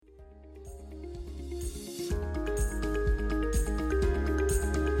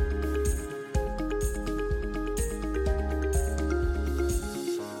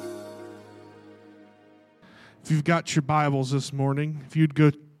If you've got your Bibles this morning,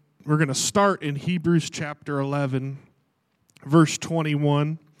 we're going to start in Hebrews chapter 11, verse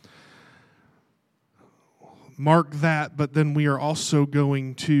 21. Mark that, but then we are also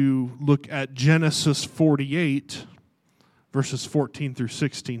going to look at Genesis 48, verses 14 through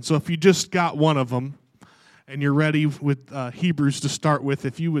 16. So if you just got one of them, and you're ready with Hebrews to start with,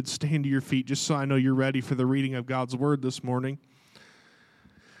 if you would stand to your feet, just so I know you're ready for the reading of God's Word this morning.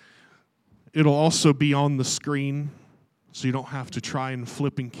 It'll also be on the screen, so you don't have to try and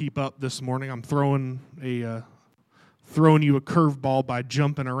flip and keep up this morning. I'm throwing you a curveball by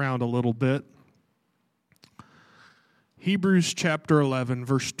jumping around a little bit. Hebrews chapter 11,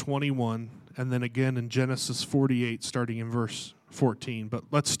 verse 21, and then again in Genesis 48, starting in verse 14. But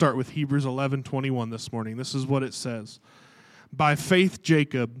let's start with Hebrews 11:21 this morning. This is what it says. By faith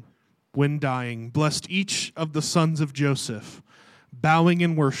Jacob, when dying, blessed each of the sons of Joseph, bowing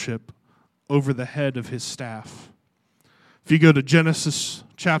in worship over the head of his staff. If you go to Genesis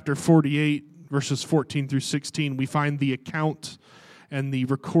chapter 48, verses 14 through 16, we find the account and the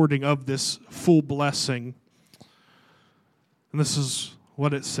recording of this full blessing. And this is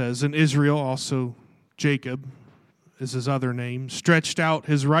what it says. In Israel also Jacob is his other name, stretched out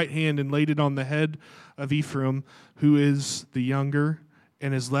his right hand and laid it on the head of Ephraim, who is the younger,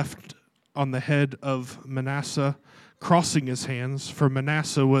 and his left on the head of Manasseh, crossing his hands, for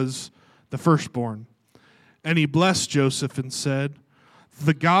Manasseh was the firstborn. And he blessed Joseph and said,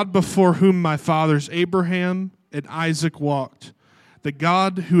 the God before whom my fathers Abraham and Isaac walked, the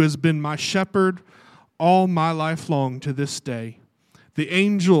God who has been my shepherd all my life long to this day, the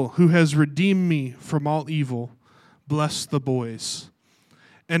angel who has redeemed me from all evil, bless the boys.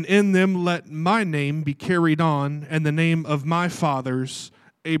 And in them let my name be carried on, and the name of my fathers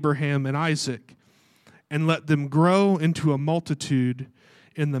Abraham and Isaac, and let them grow into a multitude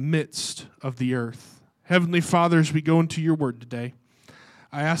in the midst of the earth. Heavenly Father, as we go into your word today,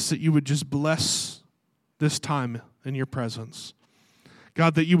 I ask that you would just bless this time in your presence.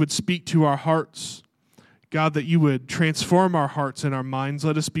 God, that you would speak to our hearts. God, that you would transform our hearts and our minds.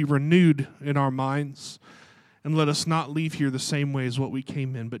 Let us be renewed in our minds. And let us not leave here the same way as what we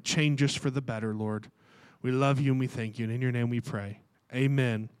came in, but change us for the better, Lord. We love you and we thank you. And in your name we pray.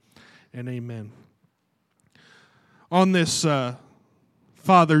 Amen and amen. On this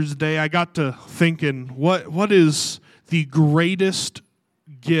Father's Day, I got to thinking, what is the greatest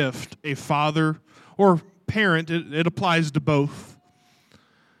gift a father or parent, it applies to both.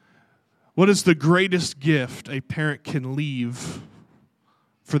 What is the greatest gift a parent can leave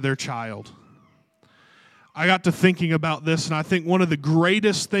for their child? I got to thinking about this, and I think one of the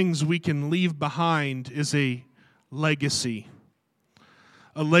greatest things we can leave behind is a legacy.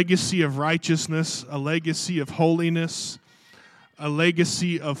 A legacy of righteousness, a legacy of holiness, a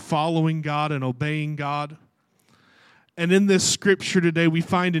legacy of following God and obeying God. And in this scripture today, we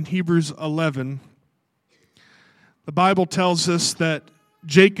find in Hebrews 11, the Bible tells us that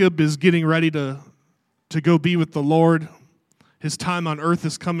Jacob is getting ready to go be with the Lord. His time on earth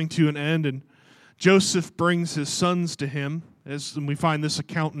is coming to an end, and Joseph brings his sons to him, and we find this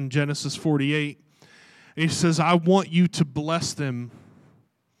account in Genesis 48. And he says, I want you to bless them,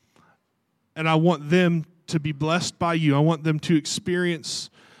 and I want them to be blessed by you. I want them to experience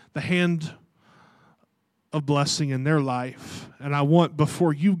the hand of blessing in their life. And I want,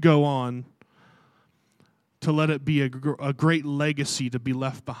 before you go on, to let it be a great legacy to be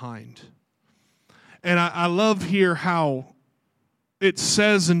left behind. And I love here how it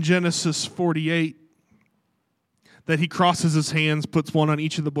says in Genesis 48 that he crosses his hands, puts one on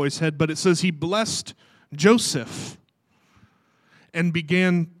each of the boys' head, but it says he blessed Joseph and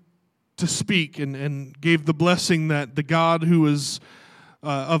began to speak and gave the blessing that the God who was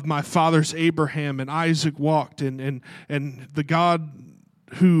of my fathers Abraham and Isaac walked, and the God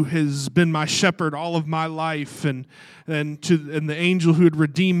who has been my shepherd all of my life, and the angel who had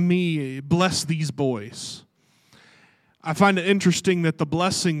redeemed me, bless these boys. I find it interesting that the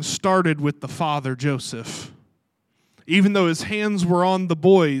blessing started with the father, Joseph. Even though his hands were on the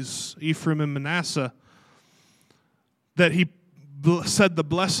boys, Ephraim and Manasseh, that he said the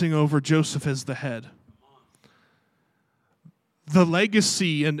blessing over Joseph as the head. The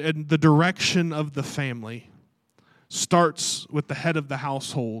legacy and the direction of the family starts with the head of the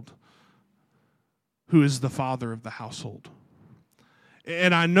household, who is the father of the household.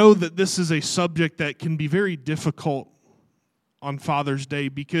 And I know that this is a subject that can be very difficult on Father's Day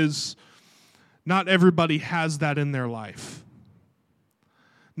because not everybody has that in their life.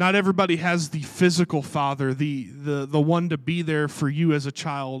 Not everybody has the physical father, the one to be there for you as a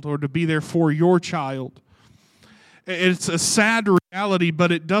child or to be there for your child. It's a sad reality,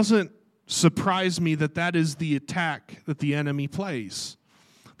 but it doesn't surprise me that is the attack that the enemy plays,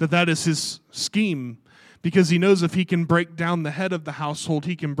 that is his scheme, because he knows if he can break down the head of the household,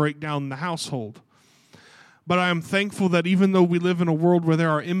 he can break down the household. But I am thankful that even though we live in a world where there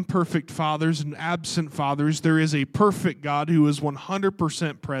are imperfect fathers and absent fathers, there is a perfect God who is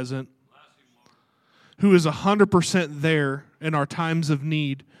 100% present, who is 100% there in our times of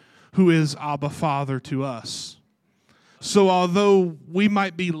need, who is Abba Father to us. So although we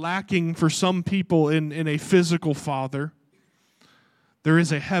might be lacking for some people in a physical father, there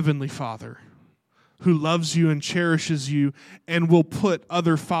is a heavenly Father who loves you and cherishes you and will put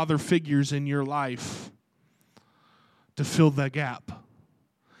other father figures in your life to fill that gap.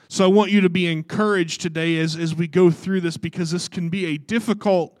 So I want you to be encouraged today as we go through this, because this can be a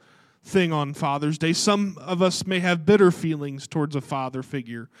difficult thing on Father's Day. Some of us may have bitter feelings towards a father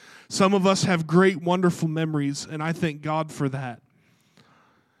figure. Some of us have great, wonderful memories, and I thank God for that.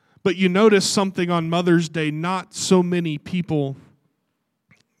 But you notice something on Mother's Day, not so many people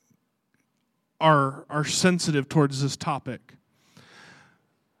are sensitive towards this topic.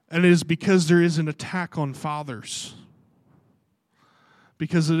 And it is because there is an attack on fathers.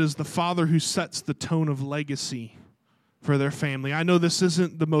 Because it is the father who sets the tone of legacy for their family. I know this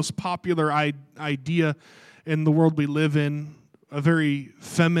isn't the most popular idea in the world we live in, a very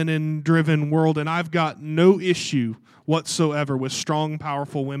feminine-driven world, and I've got no issue whatsoever with strong,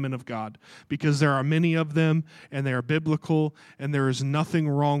 powerful women of God, because there are many of them, and they are biblical, and there is nothing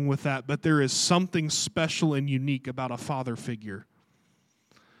wrong with that, but there is something special and unique about a father figure.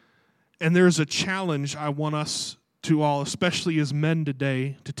 And there is a challenge I want us to all, especially as men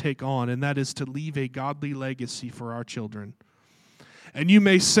today, to take on, and that is to leave a godly legacy for our children. And you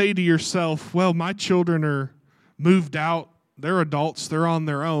may say to yourself, well, my children are moved out, they're adults, they're on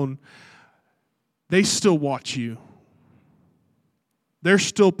their own. They still watch you. They're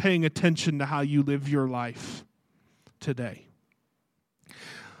still paying attention to how you live your life today.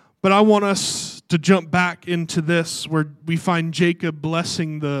 But I want us to jump back into this where we find Jacob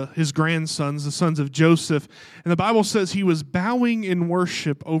blessing his grandsons, the sons of Joseph. And the Bible says he was bowing in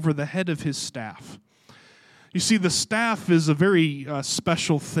worship over the head of his staff. You see, the staff is a very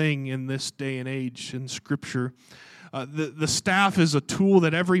special thing in this day and age in Scripture. The staff is a tool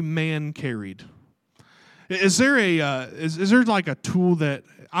that every man carried. Is there like a tool that,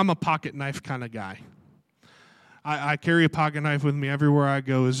 I'm a pocket knife kind of guy. I carry a pocket knife with me everywhere I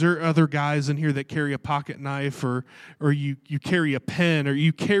go. Is there other guys in here that carry a pocket knife, or you carry a pen, or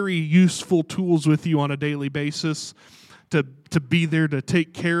you carry useful tools with you on a daily basis to be there to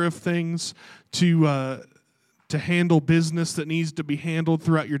take care of things, to handle business that needs to be handled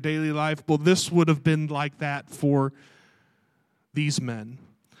throughout your daily life? Well, this would have been like that for these men.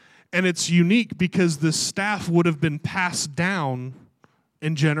 And it's unique because the staff would have been passed down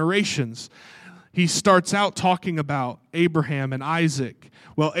in generations. He starts out talking about Abraham and Isaac.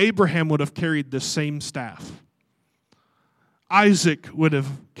 Well, Abraham would have carried the same staff. Isaac would have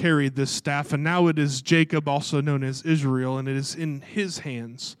carried this staff, and now it is Jacob, also known as Israel, and it is in his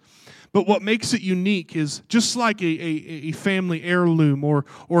hands. But what makes it unique is just like a family heirloom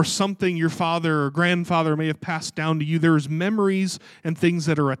or something your father or grandfather may have passed down to you, there's memories and things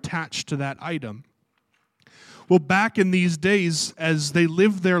that are attached to that item. Well, back in these days, as they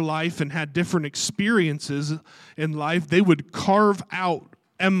lived their life and had different experiences in life, they would carve out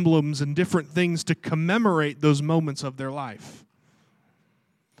emblems and different things to commemorate those moments of their life.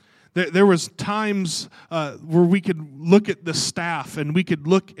 There was times where we could look at the staff and we could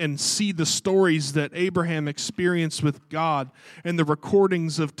look and see the stories that Abraham experienced with God and the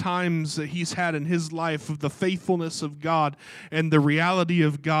recordings of times that he's had in his life of the faithfulness of God and the reality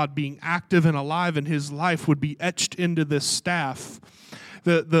of God being active and alive in his life would be etched into this staff.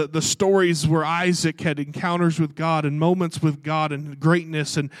 The stories where Isaac had encounters with God and moments with God and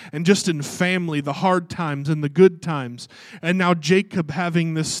greatness and just in family, the hard times and the good times. And now Jacob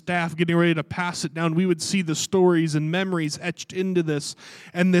having this staff, getting ready to pass it down, we would see the stories and memories etched into this.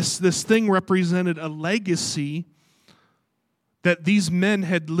 And this thing represented a legacy that these men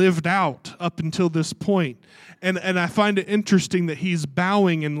had lived out up until this point. And I find it interesting that he's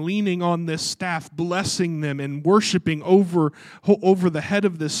bowing and leaning on this staff, blessing them and worshiping over the head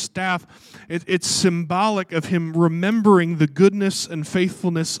of this staff. It's symbolic of him remembering the goodness and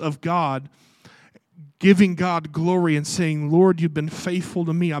faithfulness of God, giving God glory and saying, Lord, you've been faithful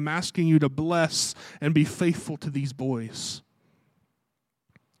to me. I'm asking you to bless and be faithful to these boys.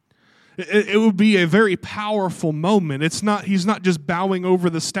 It would be a very powerful moment. He's not just bowing over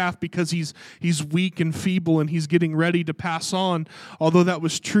the staff because he's weak and feeble and he's getting ready to pass on. Although that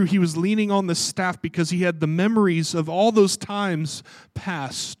was true, he was leaning on the staff because he had the memories of all those times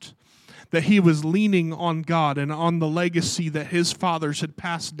past that he was leaning on God and on the legacy that his fathers had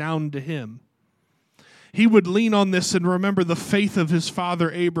passed down to him. He would lean on this and remember the faith of his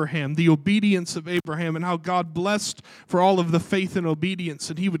father Abraham, the obedience of Abraham, and how God blessed for all of the faith and obedience,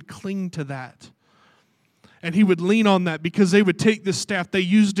 and he would cling to that. And he would lean on that because they would take this staff. They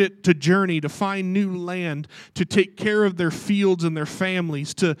used it to journey, to find new land, to take care of their fields and their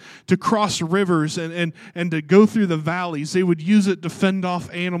families, to cross rivers and to go through the valleys. They would use it to fend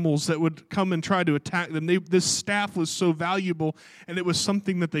off animals that would come and try to attack them. This staff was so valuable, and it was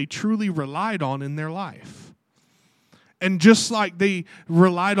something that they truly relied on in their life. And just like they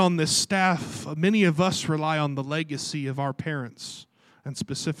relied on this staff, many of us rely on the legacy of our parents, and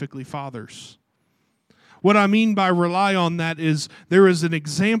specifically fathers. What I mean by rely on that is there is an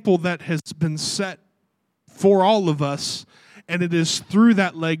example that has been set for all of us, and it is through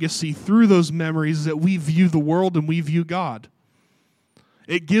that legacy, through those memories, that we view the world and we view God.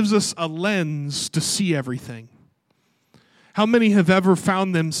 It gives us a lens to see everything. How many have ever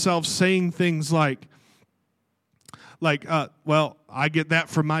found themselves saying things like, well, I get that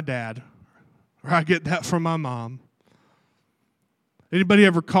from my dad, or I get that from my mom? Anybody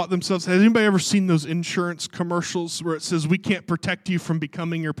ever caught themselves? Has anybody ever seen those insurance commercials where it says, we can't protect you from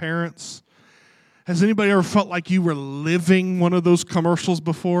becoming your parents? Has anybody ever felt like you were living one of those commercials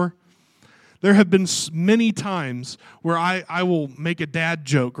before? There have been many times where I will make a dad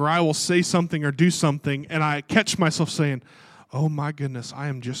joke, or I will say something or do something, and I catch myself saying, oh my goodness, I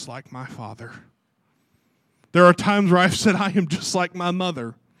am just like my father. There are times where I've said, I am just like my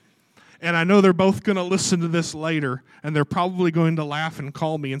mother. And I know they're both going to listen to this later, and they're probably going to laugh and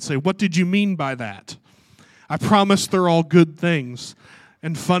call me and say, what did you mean by that? I promise they're all good things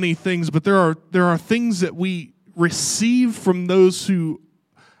and funny things, but there are things that we receive from those who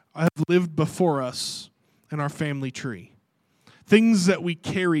have lived before us in our family tree. Things that we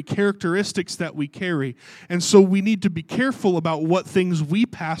carry, characteristics that we carry. And so we need to be careful about what things we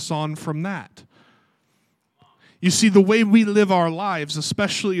pass on from that. You see, the way we live our lives,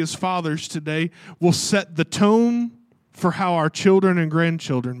 especially as fathers today, will set the tone for how our children and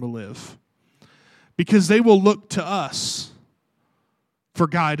grandchildren will live. Because they will look to us for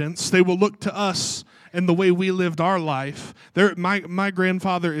guidance. They will look to us and the way we lived our life. My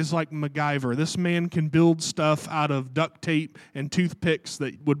grandfather is like MacGyver. This man can build stuff out of duct tape and toothpicks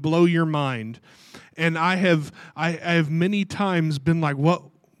that would blow your mind. And I have many times been like,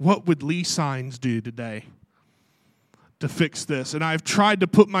 what would Lee Sines do today to fix this? And I've tried to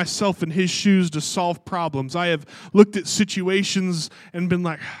put myself in his shoes to solve problems. I have looked at situations and been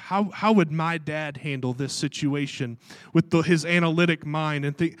like, how would my dad handle this situation with his analytic mind?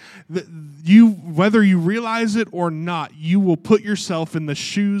 And think that whether you realize it or not, you will put yourself in the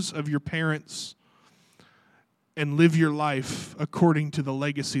shoes of your parents and live your life according to the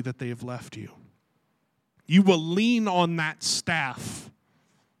legacy that they have left you. You will lean on that staff,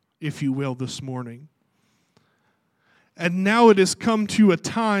 if you will, this morning. And now it has come to a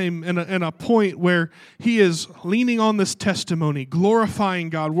time and a point where he is leaning on this testimony, glorifying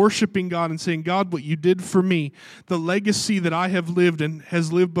God, worshiping God, and saying, God, what you did for me, the legacy that I have lived and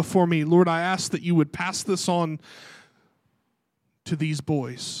has lived before me, Lord, I ask that you would pass this on to these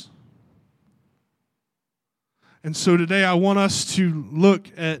boys. And so today I want us to look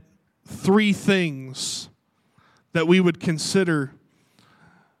at 3 things that we would consider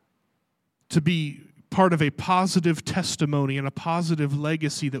to be part of a positive testimony and a positive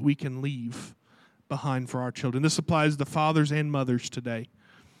legacy that we can leave behind for our children. This applies to fathers and mothers today.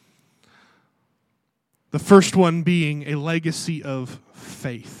 The first one being a legacy of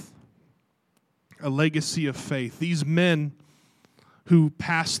faith. A legacy of faith. These men who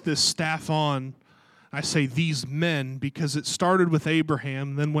passed this staff on, I say these men because it started with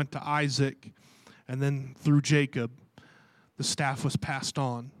Abraham, then went to Isaac, and then through Jacob, the staff was passed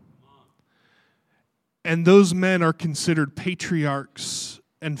on. And those men are considered patriarchs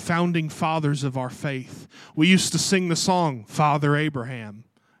and founding fathers of our faith. We used to sing the song, Father Abraham,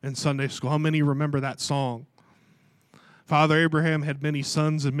 in Sunday school. How many remember that song? Father Abraham had many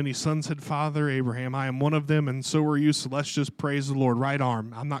sons, and many sons had Father Abraham. I am one of them, and so are you, so let's just praise the Lord. Right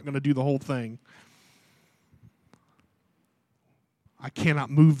arm. I'm not going to do the whole thing. I cannot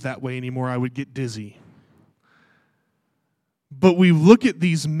move that way anymore. I would get dizzy. But we look at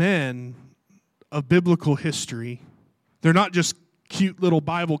these men of biblical history. They're not just cute little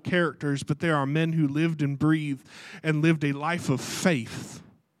Bible characters, but they are men who lived and breathed and lived a life of faith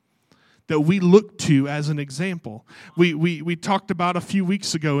that we look to as an example. We talked about a few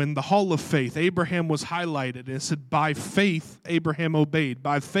weeks ago in the Hall of Faith, Abraham was highlighted, and it said, by faith, Abraham obeyed.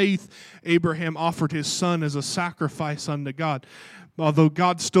 By faith, Abraham offered his son as a sacrifice unto God. although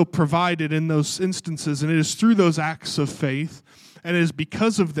God still provided in those instances, and it is through those acts of faith, and it is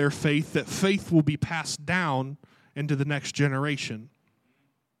because of their faith that faith will be passed down into the next generation.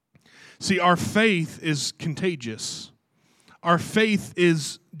 See, our faith is contagious. Our faith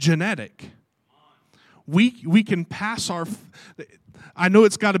is genetic. We can pass our... I know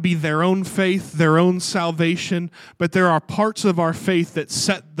it's got to be their own faith, their own salvation, but there are parts of our faith that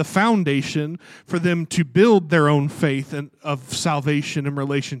set the foundation for them to build their own faith and of salvation and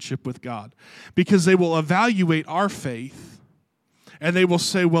relationship with God. Because they will evaluate our faith, and they will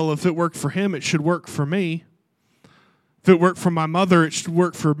say, well, if it worked for him, it should work for me. If it worked for my mother, it should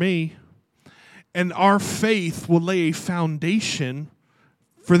work for me. And our faith will lay a foundation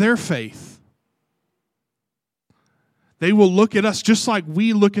for their faith. They will look at us just like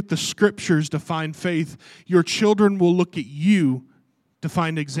we look at the scriptures to find faith. Your children will look at you to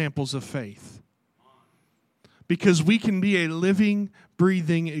find examples of faith. Because we can be a living,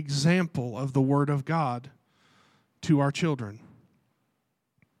 breathing example of the Word of God to our children.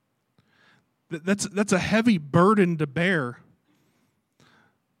 That's a heavy burden to bear,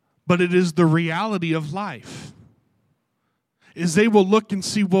 but it is the reality of life. Is they will look and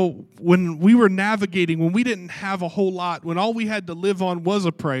see, well, when we were navigating, when we didn't have a whole lot, when all we had to live on was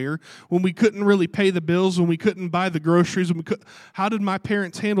a prayer, when we couldn't really pay the bills, when we couldn't buy the groceries, how did my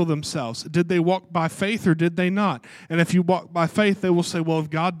parents handle themselves? Did they walk by faith or did they not? And if you walk by faith, they will say, well, if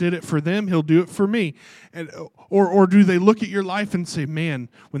God did it for them, he'll do it for me. And or do they look at your life and say, man,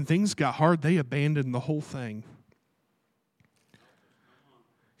 when things got hard, they abandoned the whole thing?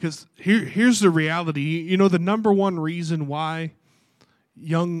 Because here's the reality. You know, the number one reason why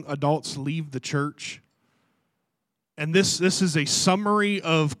young adults leave the church, and this is a summary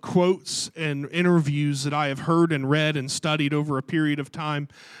of quotes and interviews that I have heard and read and studied over a period of time,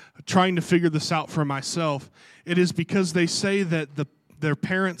 trying to figure this out for myself. It is because they say that their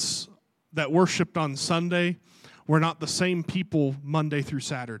parents that worshiped on Sunday were not the same people Monday through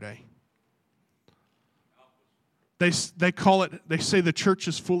Saturday. They call it, they say the church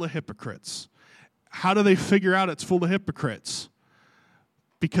is full of hypocrites. How do they figure out it's full of hypocrites?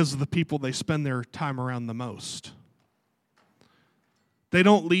 Because of the people they spend their time around the most. They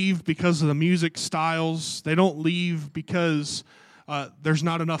don't leave because of the music styles. They don't leave because there's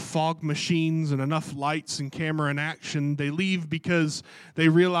not enough fog machines and enough lights and camera and action. They leave because they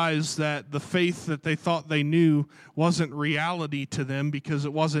realize that the faith that they thought they knew wasn't reality to them because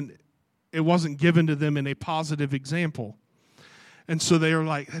it wasn't given to them in a positive example. And so they are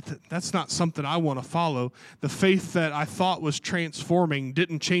like, that's not something I want to follow. The faith that I thought was transforming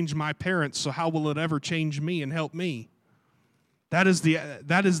didn't change my parents, so how will it ever change me and help me? That is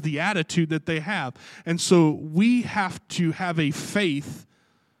the attitude that they have. And so we have to have a faith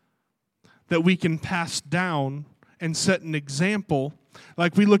that we can pass down and set an example.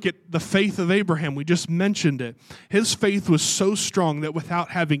 Like we look at the faith of Abraham, we just mentioned it. His faith was so strong that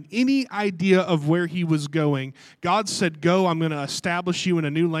without having any idea of where he was going, God said, go, I'm going to establish you in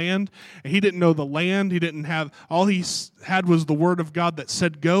a new land. And he didn't know the land. He didn't have, all he had was the word of God that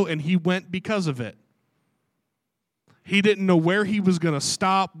said go, and he went because of it. He didn't know where he was going to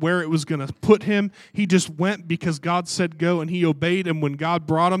stop, where it was going to put him. He just went because God said go, and he obeyed. And when God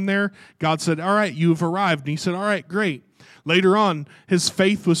brought him there, God said, all right, you've arrived. And he said, all right, great. Later on, his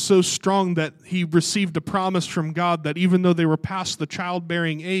faith was so strong that he received a promise from God that even though they were past the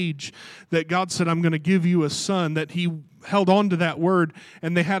childbearing age, that God said, I'm going to give you a son, that he held on to that word,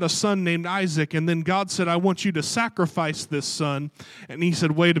 and they had a son named Isaac, and then God said, I want you to sacrifice this son, and he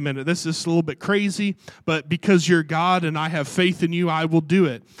said, wait a minute, this is a little bit crazy, but because you're God and I have faith in you, I will do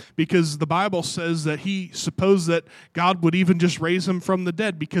it, because the Bible says that he supposed that God would even just raise him from the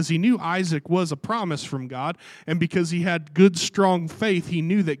dead, because he knew Isaac was a promise from God, and because he had good, strong faith, he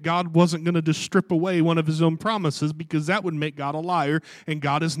knew that God wasn't going to just strip away one of his own promises, because that would make God a liar, and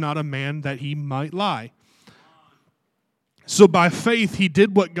God is not a man that he might lie. So by faith, he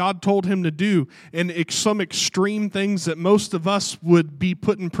did what God told him to do in some extreme things that most of us would be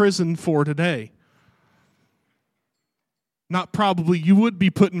put in prison for today. Not probably, you would be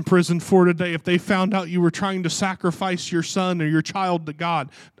put in prison for today if they found out you were trying to sacrifice your son or your child to God.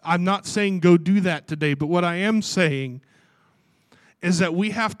 I'm not saying go do that today, but what I am saying is that we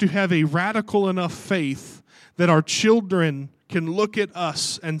have to have a radical enough faith that our children can look at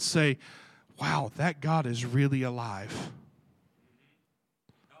us and say, wow, that God is really alive.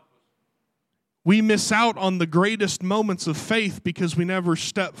 We miss out on the greatest moments of faith because we never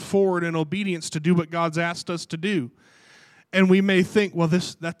step forward in obedience to do what God's asked us to do. And we may think, well,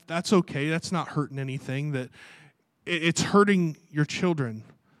 that's okay. That's not hurting anything. That it's hurting your children.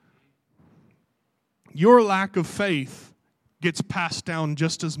 Your lack of faith gets passed down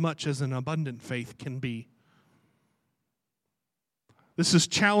just as much as an abundant faith can be. This is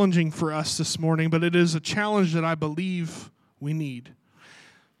challenging for us this morning, but it is a challenge that I believe we need.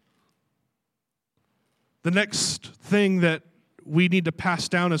 The next thing that we need to pass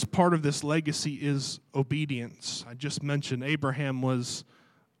down as part of this legacy is obedience. I just mentioned Abraham was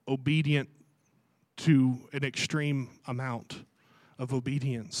obedient to an extreme amount of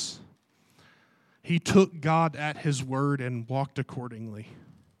obedience. He took God at his word and walked accordingly.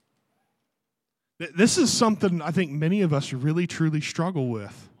 This is something I think many of us really, truly struggle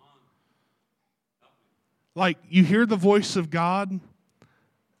with. Like, you hear the voice of God,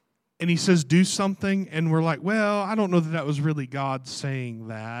 and he says, do something, and we're like, well, I don't know that was really God saying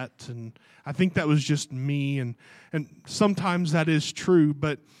that, and I think that was just me, and sometimes that is true,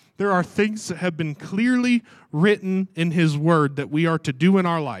 but there are things that have been clearly written in his word that we are to do in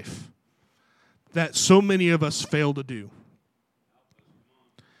our life that so many of us fail to do.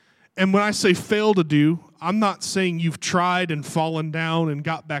 And when I say fail to do, I'm not saying you've tried and fallen down and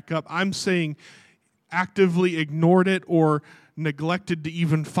got back up. I'm saying actively ignored it or neglected to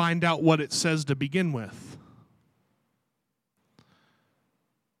even find out what it says to begin with.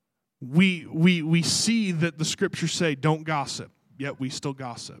 We see that the scriptures say don't gossip, yet we still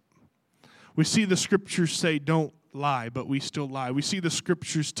gossip. We see the scriptures say don't lie, but we still lie. We see the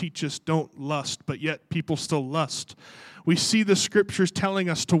scriptures teach us don't lust, but yet people still lust. We see the scriptures telling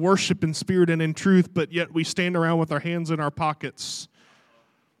us to worship in spirit and in truth, but yet we stand around with our hands in our pockets.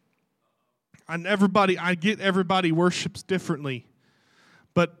 And I get everybody worships differently,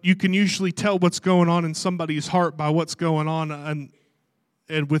 but you can usually tell what's going on in somebody's heart by what's going on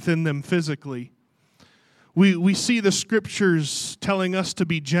and within them physically. We see the scriptures telling us to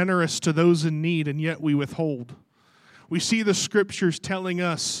be generous to those in need, and yet we withhold. We see the scriptures telling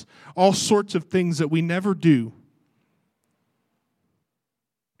us all sorts of things that we never do.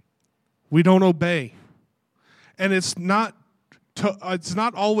 We don't obey. And it's not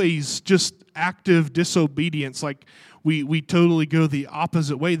always just active disobedience, like we totally go the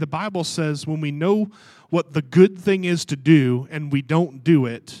opposite way. The Bible says when we know what the good thing is to do and we don't do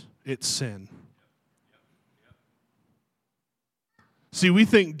it, it's sin. See, we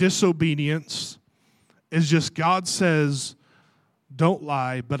think disobedience is just God says, don't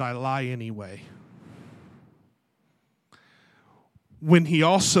lie, but I lie anyway. When he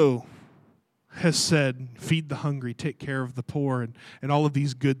also has said, feed the hungry, take care of the poor, and all of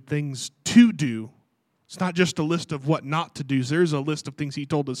these good things to do. It's not just a list of what not to do. There's a list of things he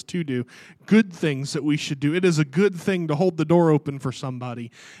told us to do. Good things that we should do. It is a good thing to hold the door open for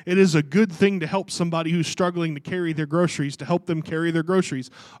somebody. It is a good thing to help somebody who's struggling to carry their groceries, to help them carry their groceries.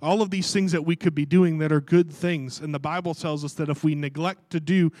 All of these things that we could be doing that are good things. And the Bible tells us that if we neglect to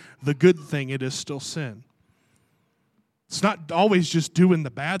do the good thing, it is still sin. It's not always just doing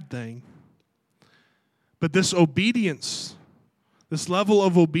the bad thing. But this obedience, this level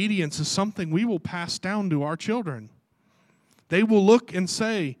of obedience is something we will pass down to our children. They will look and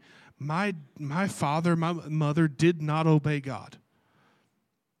say, my father, my mother did not obey God.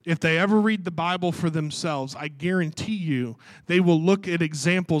 If they ever read the Bible for themselves, I guarantee you they will look at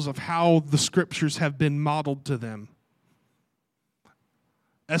examples of how the scriptures have been modeled to them.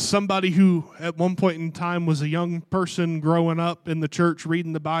 As somebody who at one point in time was a young person growing up in the church,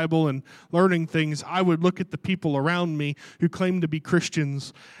 reading the Bible and learning things, I would look at the people around me who claim to be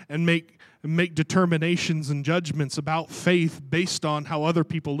Christians and make determinations and judgments about faith based on how other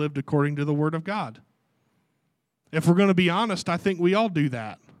people lived according to the Word of God. If we're going to be honest, I think we all do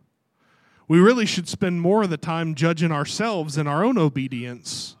that. We really should spend more of the time judging ourselves and our own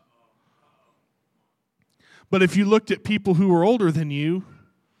obedience. But if you looked at people who were older than you,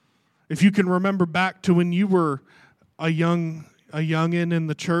 if you can remember back to when you were a youngin in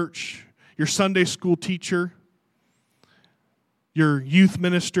the church, your Sunday school teacher, your youth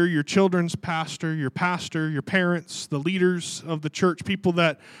minister, your children's pastor, your parents, the leaders of the church, people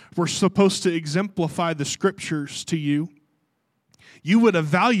that were supposed to exemplify the scriptures to you, you would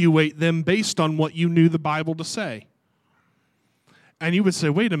evaluate them based on what you knew the Bible to say. And you would say,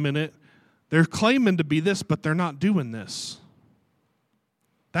 wait a minute, they're claiming to be this, but they're not doing this.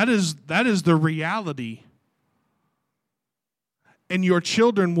 That is the reality. And your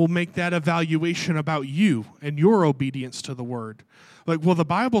children will make that evaluation about you and your obedience to the Word. Like, well, the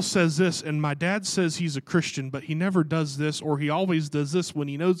Bible says this, and my dad says he's a Christian, but he never does this, or he always does this when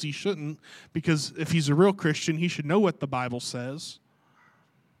he knows he shouldn't, because if he's a real Christian, he should know what the Bible says.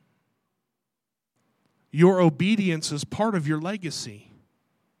 Your obedience is part of your legacy.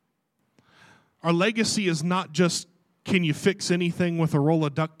 Our legacy is not just, can you fix anything with a roll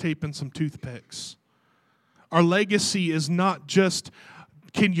of duct tape and some toothpicks? Our legacy is not just,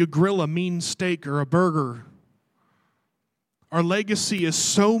 can you grill a mean steak or a burger? Our legacy is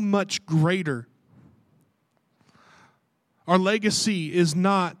so much greater. Our legacy is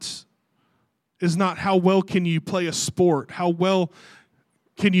not how well can you play a sport, how well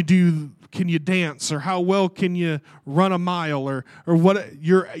can you dance, or how well can you run a mile, or what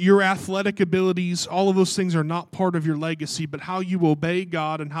your athletic abilities. All of those things are not part of your legacy, but how you obey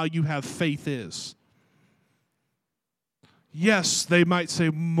God and how you have faith is. Yes, they might say,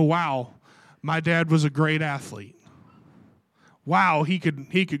 wow, my dad was a great athlete. Wow, he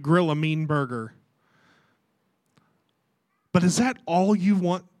could grill a mean burger. But is that all you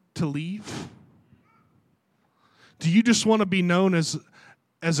want to leave? Do you just want to be known as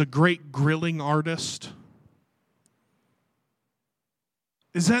a great grilling artist?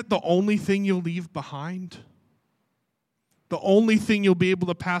 Is that the only thing you'll leave behind? The only thing you'll be able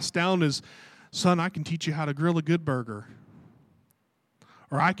to pass down is, son, I can teach you how to grill a good burger.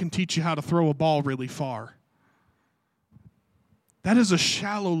 Or I can teach you how to throw a ball really far. That is a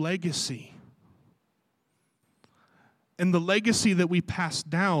shallow legacy. And the legacy that we pass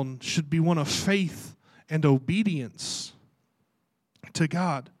down should be one of faith and obedience to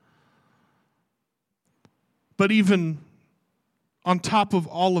God. But even on top of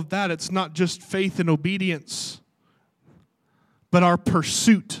all of that, it's not just faith and obedience, but our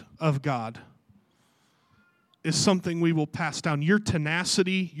pursuit of God is something we will pass down. Your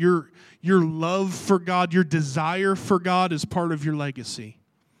tenacity, your love for God, your desire for God is part of your legacy.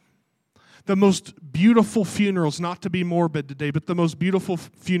 The most beautiful funerals, not to be morbid today, but the most beautiful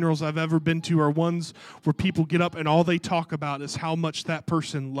funerals I've ever been to are ones where people get up and all they talk about is how much that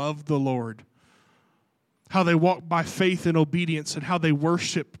person loved the Lord. How they walk by faith and obedience, and how they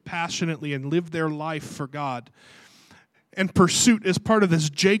worship passionately and live their life for God. And pursuit is part of this.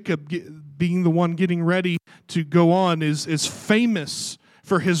 Jacob, being the one getting ready to go on, is famous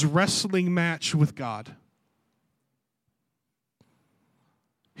for his wrestling match with God.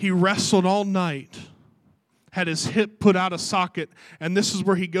 He wrestled all night, had his hip put out of socket, and this is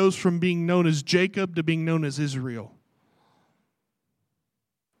where he goes from being known as Jacob to being known as Israel.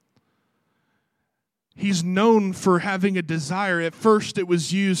 He's known for having a desire. At first, it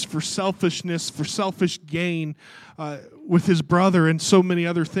was used for selfishness, for selfish gain with his brother and so many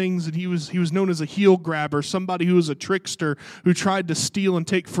other things. And he was known as a heel grabber, somebody who was a trickster, who tried to steal and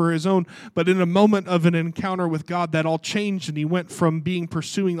take for his own. But in a moment of an encounter with God, that all changed, and he went from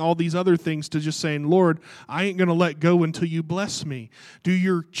pursuing all these other things to just saying, Lord, I ain't going to let go until you bless me. Do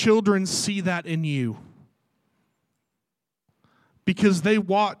your children see that in you? Because they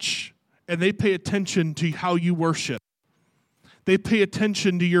watch and they pay attention to how you worship. They pay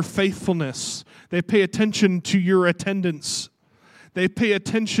attention to your faithfulness. They pay attention to your attendance. They pay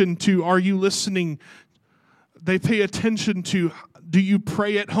attention to, are you listening? They pay attention to, do you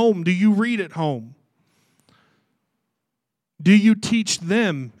pray at home? Do you read at home? Do you teach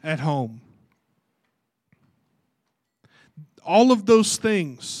them at home? All of those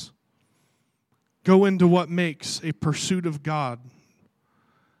things go into what makes a pursuit of God.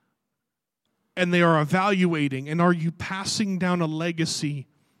 And they are evaluating, and are you passing down a legacy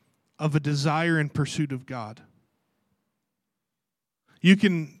of a desire and pursuit of God? You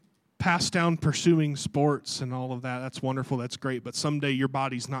can pass down pursuing sports and all of that. That's wonderful, that's great, but someday your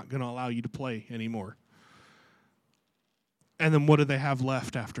body's not going to allow you to play anymore. And then what do they have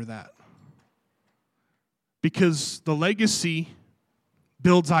left after that? Because the legacy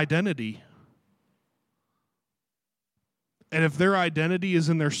builds identity. And if their identity is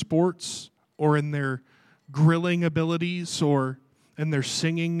in their sports, or in their grilling abilities, or in their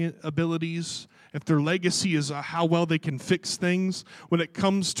singing abilities, if their legacy is how well they can fix things, when it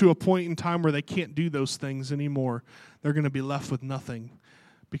comes to a point in time where they can't do those things anymore, they're going to be left with nothing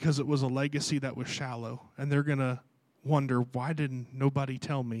because it was a legacy that was shallow. And they're going to wonder, why didn't nobody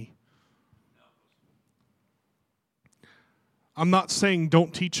tell me? I'm not saying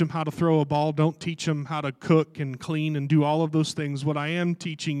don't teach them how to throw a ball, don't teach them how to cook and clean and do all of those things. What I am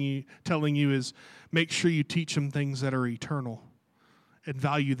telling you is make sure you teach them things that are eternal and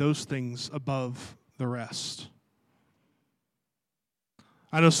value those things above the rest.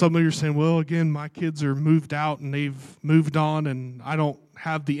 I know some of you are saying, well, again, my kids are moved out and they've moved on and I don't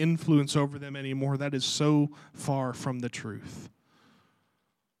have the influence over them anymore. That is so far from the truth.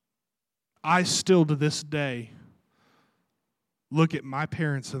 I still, to this day, look at my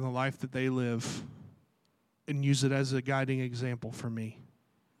parents and the life that they live and use it as a guiding example for me.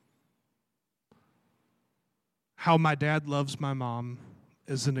 How my dad loves my mom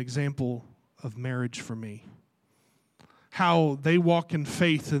is an example of marriage for me. how they walk in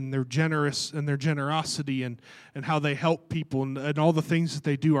faith and they're generous and their generosity and how they help people and all the things that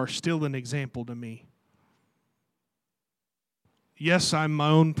they do are still an example to me. Yes, I'm my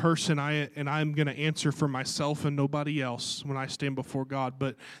own person, and I'm going to answer for myself and nobody else when I stand before God,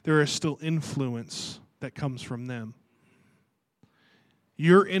 but there is still influence that comes from them.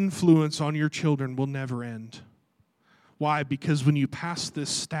 Your influence on your children will never end. Why? Because when you pass this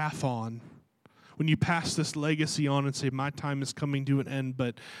staff on, when you pass this legacy on and say, my time is coming to an end,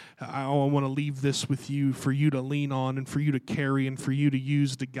 but I want to leave this with you for you to lean on and for you to carry and for you to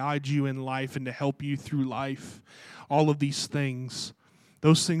use to guide you in life and to help you through life, all of these things,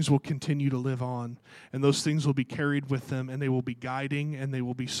 those things will continue to live on, and those things will be carried with them, and they will be guiding, and they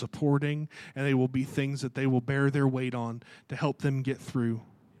will be supporting, and they will be things that they will bear their weight on to help them get through.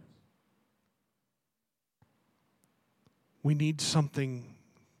 We need something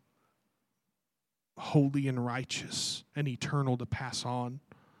holy and righteous and eternal to pass on.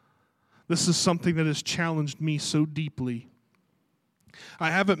 This is something that has challenged me so deeply. I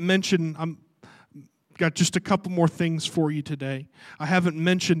haven't mentioned, got just a couple more things for you today. I haven't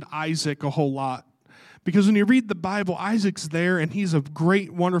mentioned Isaac a whole lot. Because when you read the Bible, Isaac's there, and he's a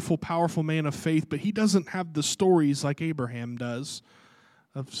great, wonderful, powerful man of faith, but he doesn't have the stories like Abraham does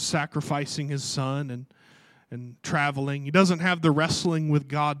of sacrificing his son and traveling. He doesn't have the wrestling with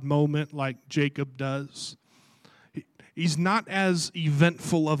God moment like Jacob does. He's not as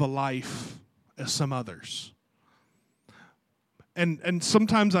eventful of a life as some others. And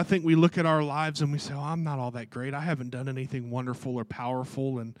sometimes I think we look at our lives and we say, I'm not all that great. I haven't done anything wonderful or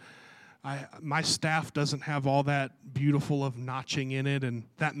powerful, and my staff doesn't have all that beautiful of notching in it and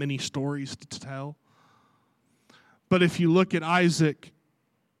that many stories to tell. But if you look at Isaac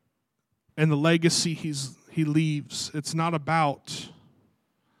and the legacy he leaves, it's not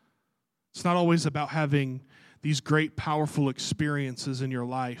always about having these great, powerful experiences in your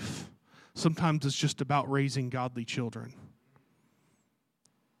life. Sometimes it's just about raising godly children.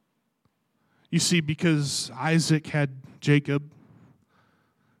 You see, because Isaac had Jacob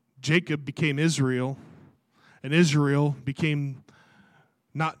became Israel, and Israel became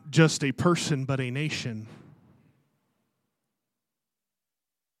not just a person, but a nation.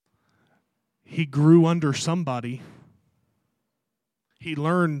 He grew under somebody. He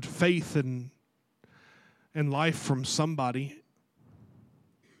learned faith and life from somebody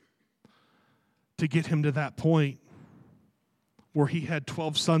to get him to that point where he had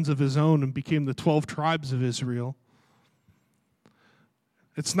 12 sons of his own and became the 12 tribes of Israel.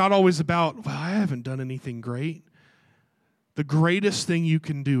 It's not always about, I haven't done anything great. The greatest thing you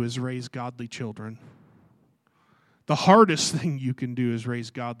can do is raise godly children. The hardest thing you can do is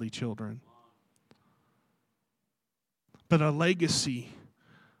raise godly children. But a legacy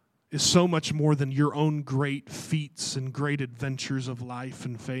is so much more than your own great feats and great adventures of life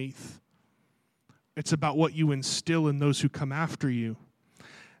and faith. It's about what you instill in those who come after you.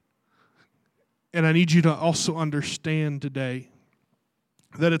 And I need you to also understand today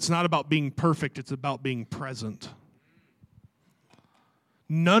that it's not about being perfect, it's about being present.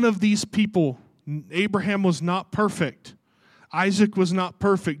 None of these people, Abraham was not perfect. Isaac was not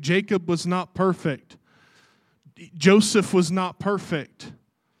perfect. Jacob was not perfect. Joseph was not perfect.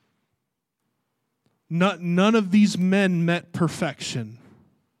 None of these men met perfection.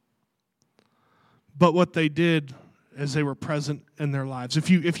 But what they did is they were present in their lives. If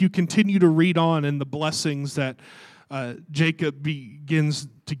you continue to read on in the blessings that Jacob begins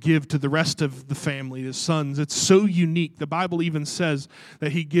to give to the rest of the family, his sons, it's so unique. The Bible even says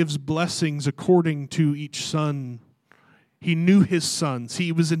that he gives blessings according to each son. He knew his sons.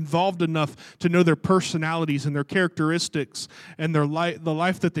 He was involved enough to know their personalities and their characteristics and the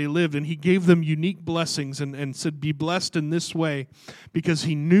life that they lived. And he gave them unique blessings and said, be blessed in this way, because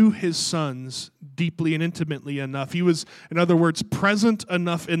he knew his sons deeply and intimately enough. He was, in other words, present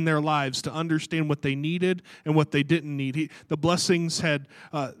enough in their lives to understand what they needed and what they didn't need. The blessings had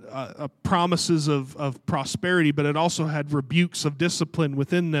promises of prosperity, but it also had rebukes of discipline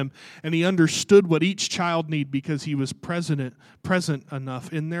within them. And he understood what each child needed because he was present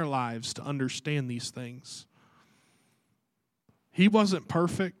enough in their lives to understand these things. He wasn't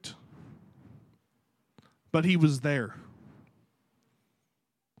perfect, but he was there.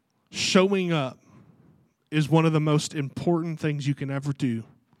 Showing up is one of the most important things you can ever do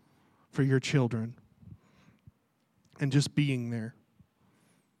for your children. And just being there.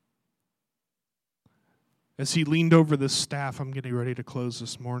 As he leaned over the staff, I'm getting ready to close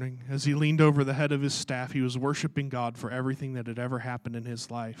this morning. As he leaned over the head of his staff, he was worshiping God for everything that had ever happened in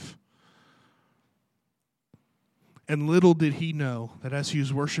his life. And little did he know that as he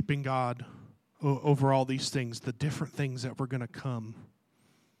was worshiping God over all these things, the different things that were going to come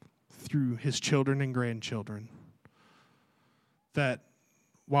through his children and grandchildren that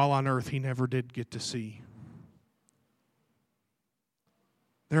while on earth he never did get to see.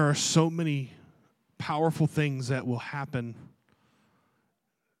 There are so many powerful things that will happen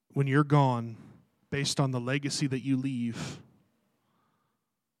when you're gone based on the legacy that you leave,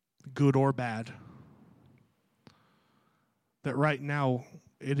 good or bad. That right now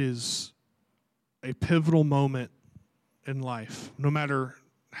it is a pivotal moment in life, no matter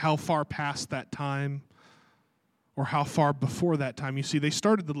how far past that time or how far before that time. You see, they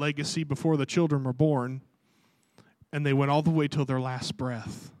started the legacy before the children were born, and they went all the way till their last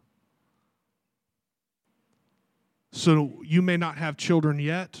breath. So you may not have children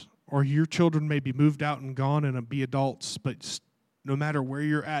yet, or your children may be moved out and gone and be adults, but no matter where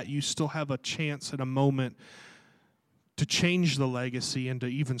you're at, you still have a chance at a moment to change the legacy and to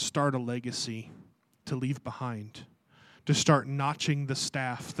even start a legacy to leave behind, to start notching the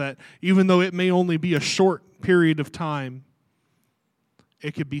staff, that even though it may only be a short period of time,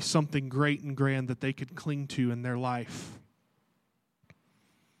 it could be something great and grand that they could cling to in their life.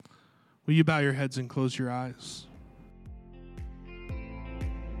 Will you bow your heads and close your eyes?